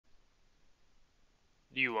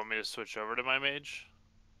Do you want me to switch over to my mage?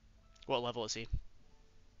 What level is he?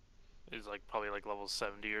 He's like probably like level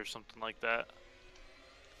 70 or something like that.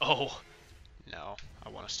 Oh, no. I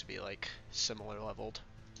want us to be like similar leveled.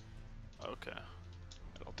 Okay.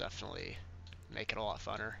 It'll definitely make it a lot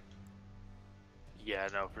funner. Yeah,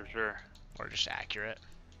 no, for sure. Or just accurate.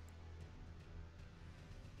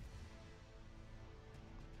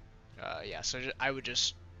 Yeah, so I would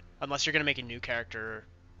just, unless you're gonna make a new character,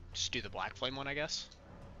 just do the blackflame one, I guess.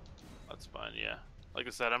 That's fine, yeah. Like I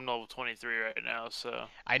said, I'm level 23 right now, so...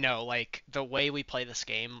 I know, like, the way we play this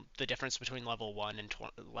game, the difference between level 1 and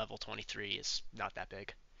level 23 is not that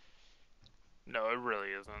big. No, it really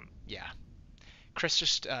isn't. Yeah. Chris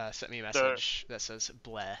just sent me a The... message that says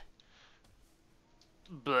bleh.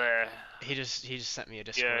 Bleh. He just sent me a Yeah,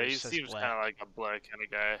 Discord that he says seems bleh. kind of like a bleh kind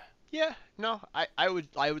of guy. Yeah, no, I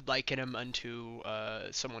would liken him unto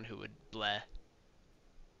someone who would bleh.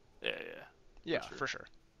 Yeah, yeah. Yeah, for sure.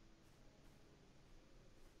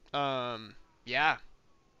 Yeah,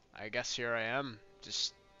 I guess here I am,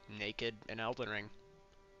 just naked in Elden Ring.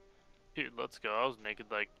 Dude, let's go. I was naked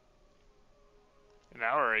like an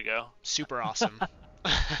hour ago. Super awesome.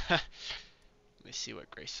 Let me see what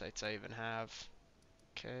grace sites I even have.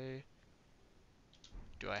 Okay.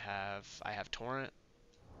 I have torrent.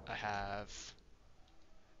 I have,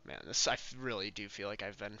 man, I really do feel like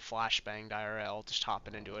I've been flashbanged IRL, just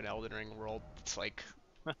hopping into an Elden Ring world. It's like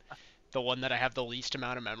the one that I have the least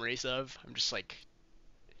amount of memories of. I'm just like,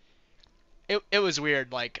 it was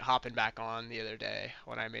weird, like hopping back on the other day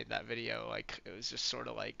when I made that video. Like it was just sort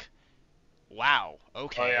of like, wow, Oh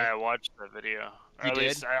yeah, okay. I watched the video. Or You at did?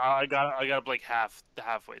 least I got up like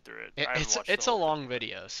halfway through it. It, I haven't it's watched the it's a whole long thing, but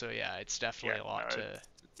video, so yeah, it's yeah, definitely a no, lot to.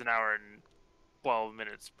 it's an hour and 12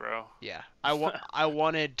 minutes, bro. Yeah, I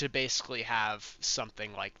wanted to basically have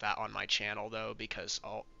something like that on my channel though, because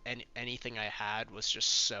anything I had was just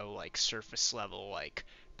so like surface level like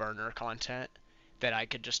burner content that I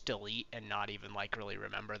could just delete and not even like really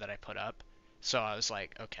remember that I put up. So I was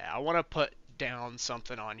like, okay, I want to put down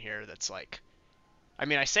something on here that's like, I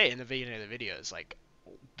mean, I say it in the beginning of the videos, like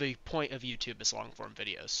the point of YouTube is long form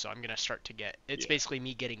videos, so I'm gonna start to get. It's Yeah. basically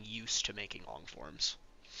me getting used to making long forms.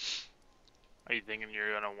 Are you thinking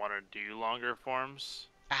you're gonna want to do longer forms?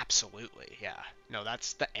 Absolutely, yeah. No,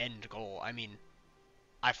 that's the end goal. I mean,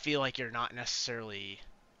 I feel like you're not necessarily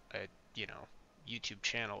a, you know, YouTube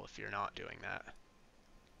channel if you're not doing that.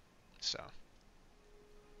 So,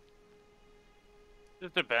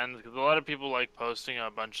 It depends, because a lot of people like posting a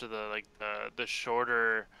bunch of the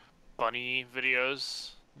shorter bunny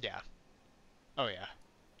videos, yeah. Oh, yeah.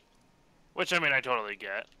 which I mean I totally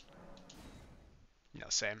get. No,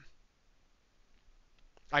 same.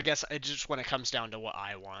 I guess it just when it comes down to what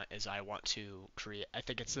I want is I want to create. I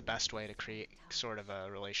think it's the best way to create sort of a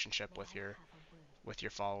relationship with your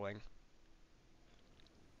following.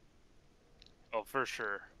 Oh, for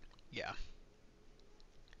sure. Yeah.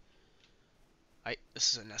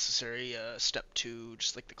 This is a necessary step to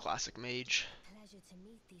just like the classic mage. Pleasure to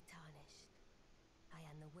meet thee, Tarnished. I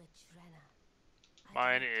am the witch Renna.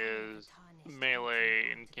 Mine is melee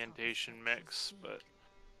incantation mix, but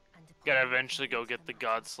gotta eventually go get the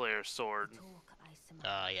Godslayer sword.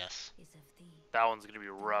 Yes. That one's gonna be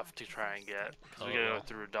rough to try and get, because we gotta go well.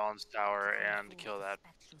 through Dawn's Tower and kill that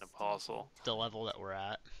apostle. The level that we're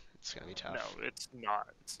at, it's gonna be tough. No, it's not.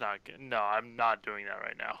 It's not good. No, I'm not doing that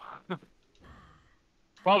right now.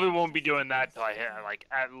 Probably won't be doing that till I hit like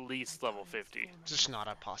at least level 50. It's just not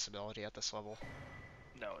a possibility at this level.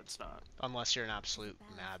 No, it's not. Unless you're an absolute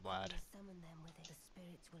mad lad.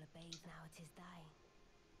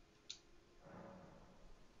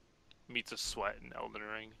 Meets a sweat in Elden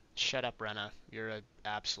Ring. Shut up, Renna. You're an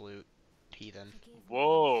absolute heathen.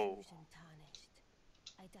 Whoa.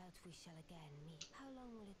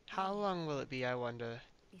 How long will it be, I wonder?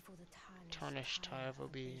 Tarnished tie of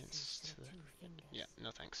obedience to the... Yeah,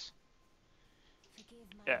 no thanks.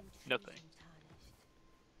 Yeah, no thanks.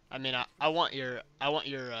 I mean, I want your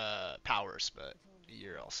powers, but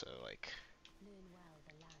you're also like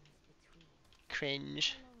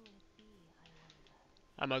cringe.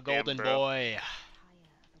 I'm a golden boy.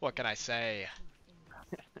 What can I say?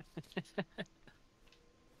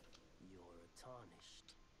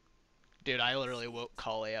 Dude, I literally woke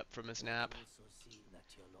Kale up from his nap.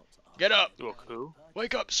 Get up! Look who?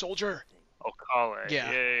 Wake up, soldier! Oh, Kale.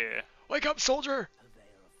 Yeah. Yeah. Wake up, soldier!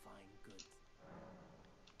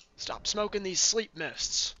 Stop smoking these sleep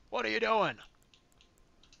mists. What are you doing?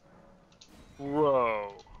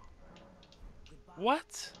 Whoa.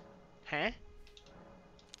 What? Huh?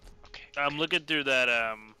 Okay. I'm looking through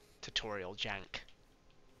that, Tutorial jank.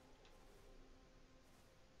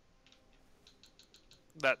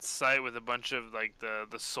 that site with a bunch of like the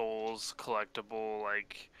souls collectible,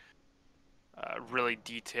 like really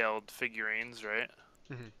detailed figurines, right?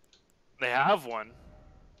 Hmm. They have one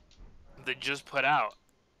they just put out.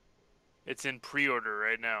 It's in pre-order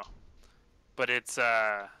right now, but it's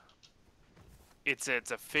a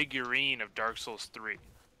figurine of Dark Souls 3.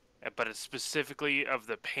 But it's specifically of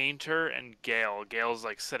the painter and Gale. Gale's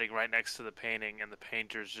like sitting right next to the painting, and the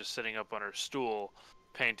painter's just sitting up on her stool,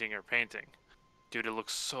 painting her painting. Dude, it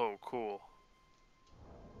looks so cool.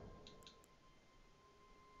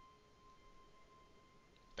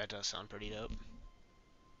 That does sound pretty dope.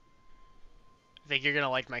 I think you're gonna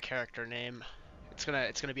like my character name. It's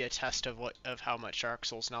gonna be a test of how much Dark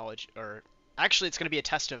Souls knowledge, or actually, it's gonna be a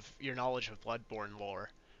test of your knowledge of Bloodborne lore,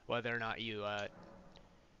 whether or not you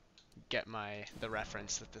get the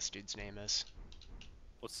reference that this dude's name is.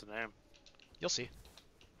 What's the name? You'll see.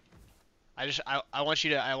 I want you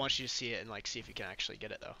to see it and like see if you can actually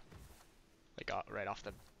get it though. Like right off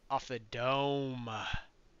the dome.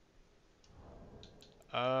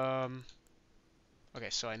 Okay,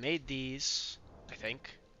 so I made these, I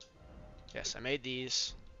think. Yes, I made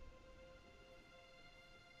these.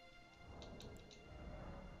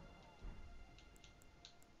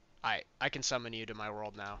 I can summon you to my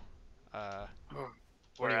world now. Uh,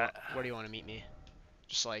 Where at? where do you want to meet me?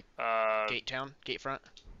 Just like Uh, Gate Town, Gate Front.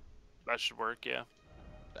 that should work, yeah.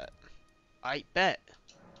 Bet. I bet.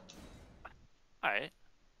 Alright,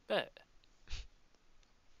 bet.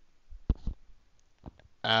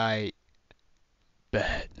 I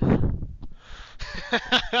bet.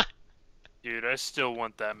 Dude, I still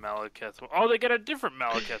want that Malekith one. Oh, they got a different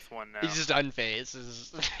Malekith one now. He's just unfazed.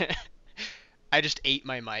 I just ate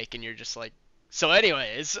my mic and you're just like, so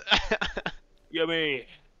anyways. Yummy.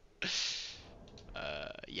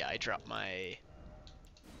 Yeah, I dropped my,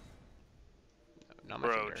 not my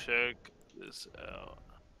Bro, finger. check this out.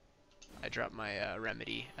 I dropped my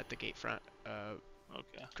remedy at the gate front.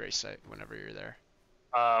 Okay. Grace site whenever you're there.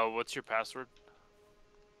 What's your password?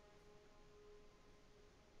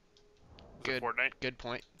 Is it Good. Fortnite? Good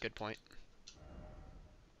point. Good point.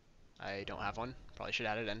 I don't have one. Probably should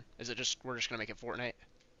add it in. Is it just we're just gonna make it Fortnite?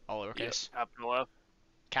 All lowercase. Yep. Capital F.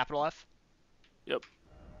 Capital F. Yep.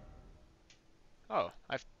 Oh,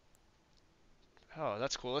 I've. Oh,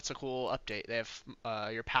 that's cool. That's a cool update. They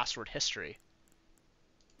have your password history.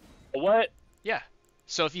 What? Yeah.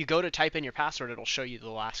 So if you go to type in your password, it'll show you the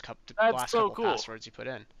last That's so couple cool. passwords you put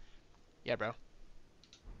in. Yeah, bro.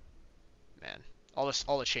 Man, all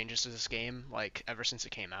the changes to this game, like ever since it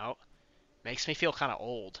came out, makes me feel kind of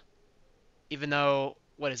old. Even though,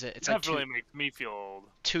 what is it? It's like Definitely makes me feel old.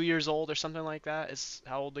 2 years old or something like that. Is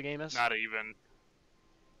how old the game is? Not even.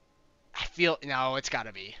 I feel no, it's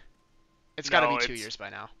gotta be. It's gotta No, be 2 it's- years by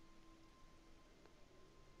now.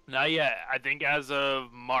 Not yet. I think as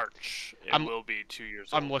of March, it I'm- will be 2 years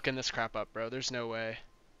old. I'm looking this crap up, bro. There's no way.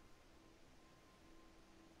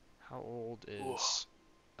 How old is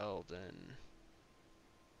Elden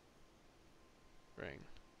Ring?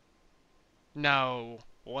 No,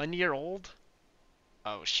 1 year old?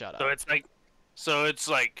 Oh, shut So up. it's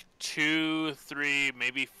like 2, 3,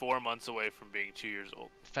 maybe 4 months away from being 2 years old.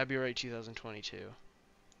 February 2022.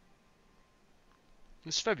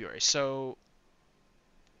 It's February, so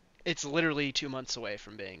it's literally 2 months away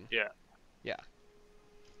from being. Yeah. Yeah.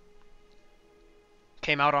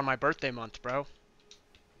 Came out on my birthday month, bro.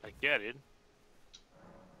 I get it.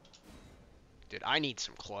 Dude, I need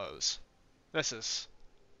some clothes. This is.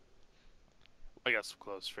 I got some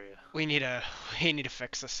clothes for you. We need to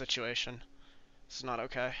fix this situation. It's not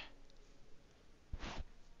okay.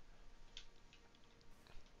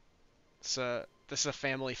 This is a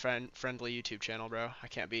friendly YouTube channel, bro. I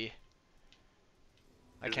can't be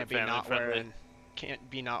Is it family friendly? can't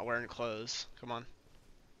be not wearing clothes. Come on.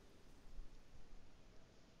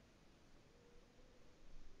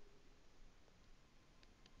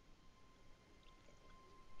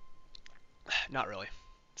 Not really.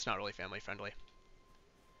 It's not really family friendly.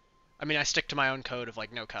 I mean, I stick to my own code of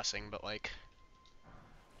like no cussing, but like,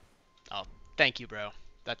 oh, thank you, bro.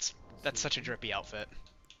 That's such a drippy outfit.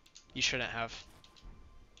 You shouldn't have.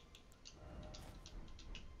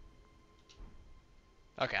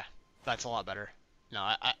 Okay, that's a lot better. No,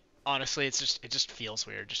 I honestly, it just feels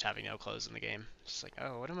weird just having no clothes in the game. It's like,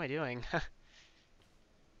 oh, what am I doing?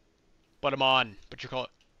 Put them on. Put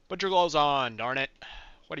your clothes on. Darn it.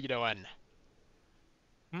 What are you doing?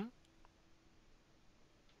 Hmm?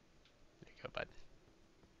 There you go, bud.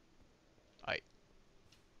 Alright.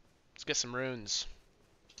 Let's get some runes.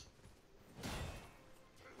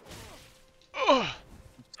 Ugh.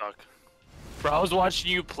 Suck. Bro, Bro, I was watching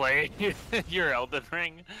you play your Elden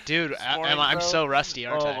Ring. Dude, this morning, I'm bro. so rusty,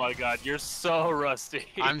 aren't I? Oh my god, you're so rusty.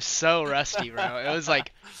 I'm so rusty, bro. It was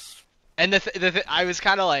like, and I was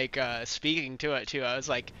kind of like speaking to it too. I was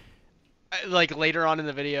like later on in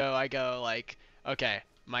the video, I go like, okay,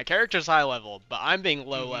 my character's high level, but I'm being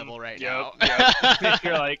low level right now.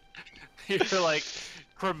 Yep. you're like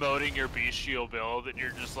promoting your bestial build, and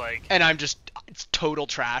you're just like, and it's total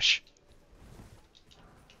trash.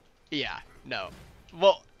 Yeah, no.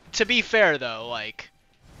 Well, to be fair though, like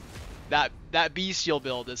that bestial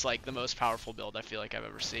build is like the most powerful build I feel like I've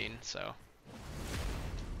ever seen. So,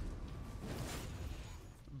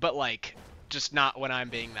 but like, just not when I'm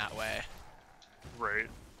being that way. right.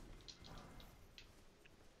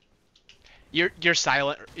 Your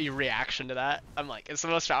silent reaction to that, I'm like, it's the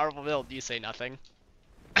most powerful build. You say nothing.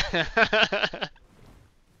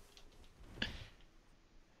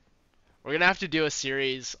 We're gonna have to do a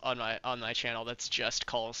series on my channel that's just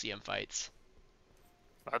Coliseum fights.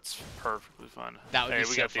 That's perfectly fun. That would be we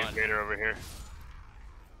so got fun. the invader over here.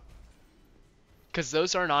 Cause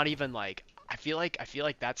those are not even like, I feel like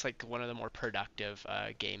that's like one of the more productive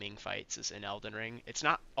gaming fights is in Elden Ring. It's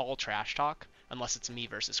not all trash talk unless it's me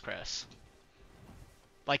versus Chris.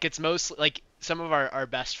 Like it's mostly like some of our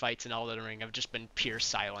best fights in Elden Ring have just been pure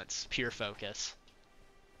silence, pure focus.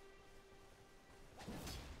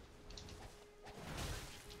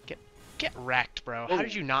 Get wrecked, bro. How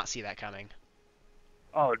did you not see that coming?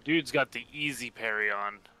 Oh, dude's got the easy parry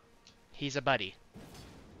on. He's a buddy.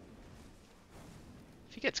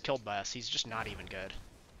 If he gets killed by us, he's just not even good.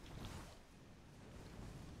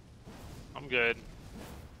 I'm good.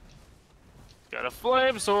 Got a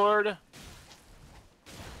flame sword.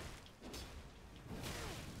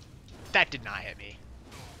 That did not hit me.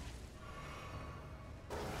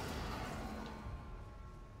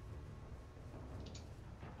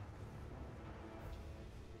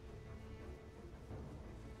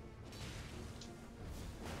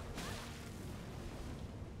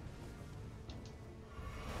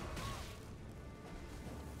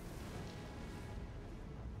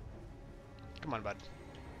 Come on, bud.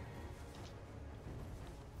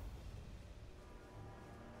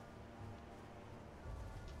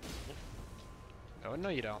 Oh, no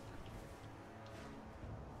you don't.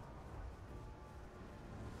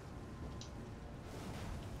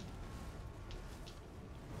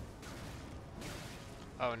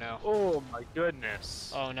 Oh no. Oh my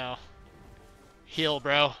goodness. Oh no. Heal,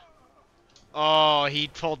 bro. Oh, he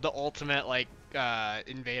pulled the ultimate, like,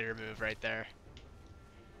 invader move right there.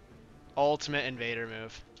 Ultimate invader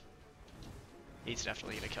move. He's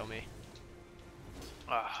definitely gonna kill me.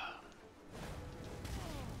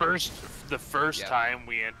 The first Yeah. time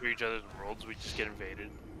we enter each other's worlds, we just get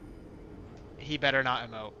invaded. He better not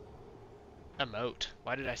emote. Emote?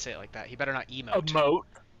 Why did I say it like that? He better not emote. Emote.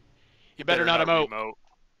 He better not emote. Remote.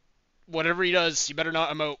 Whatever he does, he better not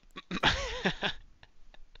emote.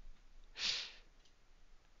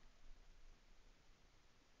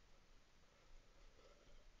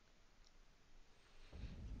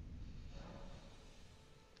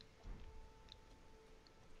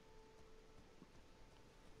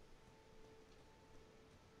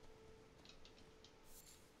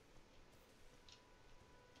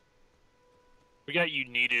 We got you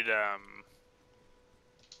needed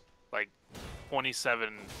like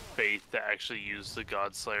 27 faith to actually use the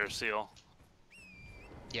Godslayer seal.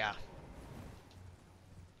 Yeah.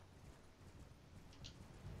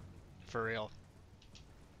 For real.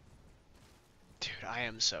 Dude, I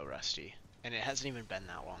am so rusty. And it hasn't even been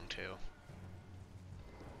that long, too.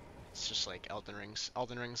 It's just like Elden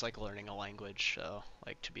Ring's like learning a language, so,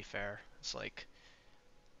 like, to be fair, it's like...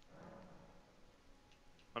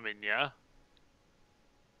 I mean, yeah.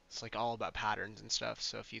 It's like all about patterns and stuff,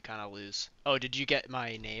 so if you kind of lose... Oh, did you get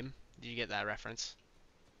my name? Did you get that reference?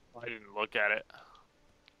 I didn't look at it.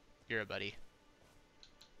 You're a buddy.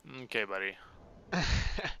 Okay, buddy.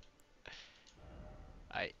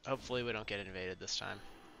 Hopefully we don't get invaded this time.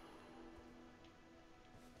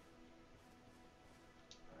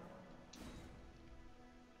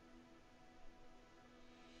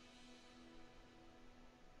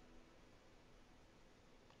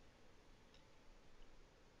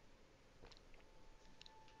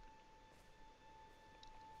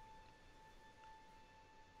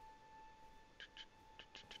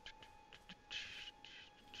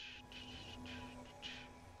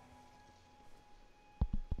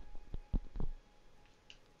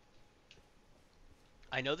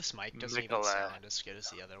 I know this mic doesn't even sound as good as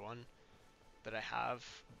the other one that I have,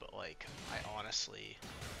 but like, I honestly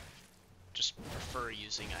just prefer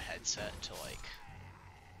using a headset to like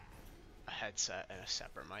a headset and a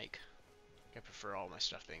separate mic. I prefer all my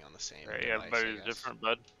stuff being on the same Right, device, I everybody's guess. different,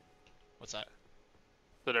 bud. What's that?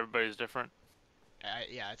 But everybody's different.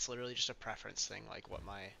 Yeah, it's literally just a preference thing, like what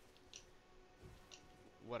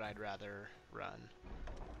I'd rather run.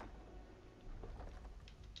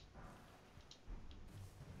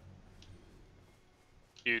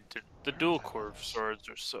 Dude, the dual curve swords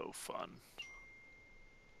are so fun.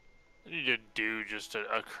 I need to do just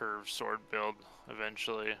a curved sword build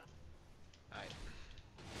eventually. Alright.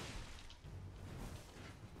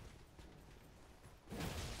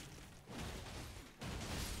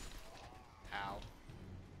 Ow.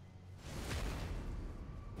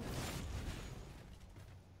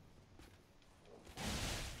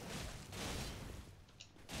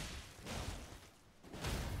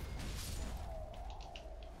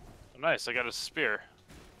 Oh, nice, I got a spear.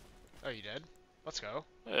 Oh, you did? Let's go.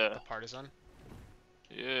 Yeah. The partisan.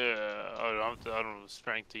 Yeah. Oh, I don't have the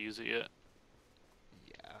strength to use it yet.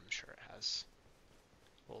 Yeah, I'm sure it has.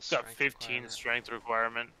 It's got 15 strength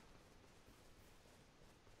requirement.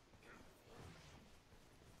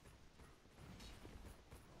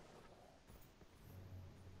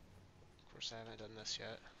 Of course, I haven't done this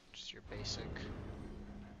yet. Just your basic.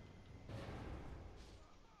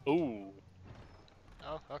 Ooh.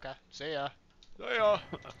 Oh, okay. See ya. See ya.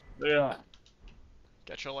 Yeah.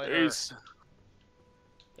 Catch you later. Peace.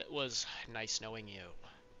 It was nice knowing you.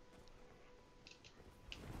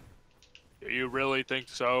 Do you really think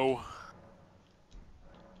so?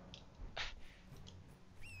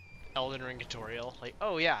 Elden Ring tutorial. Like,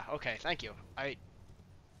 oh yeah, okay, thank you. I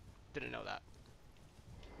didn't know that.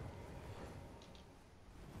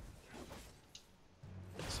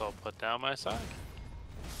 Guess I'll put down my side.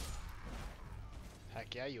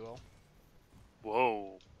 Heck yeah, you will.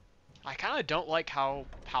 Whoa. I kind of don't like how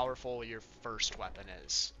powerful your first weapon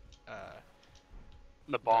is.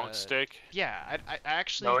 The bonk stick? Yeah, I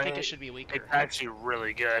actually think it should be weaker. It's actually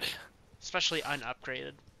really good. Especially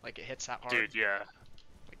unupgraded. Like, it hits that hard. Dude, yeah.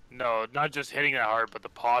 No, not just hitting that hard, but the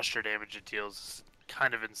posture damage it deals is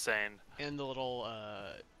kind of insane. And the little,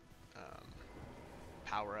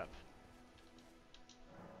 power-up.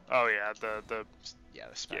 Oh yeah, the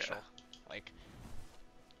special. Yeah. Like,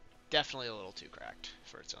 definitely a little too cracked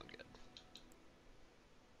for its own good.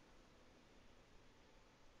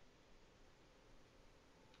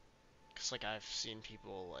 Cause like I've seen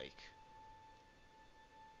people like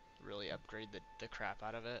really upgrade the crap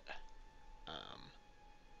out of it.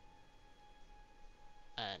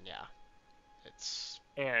 And yeah, it's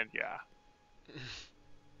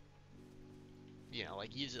you know,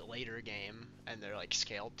 like use it later game and they're like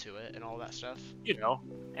scaled to it and all that stuff. you know,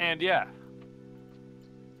 and yeah.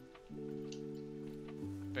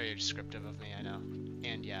 Very descriptive of me, I know.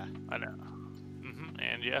 And yeah. I know.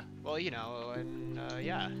 And yeah. Well, you know, and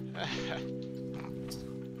yeah.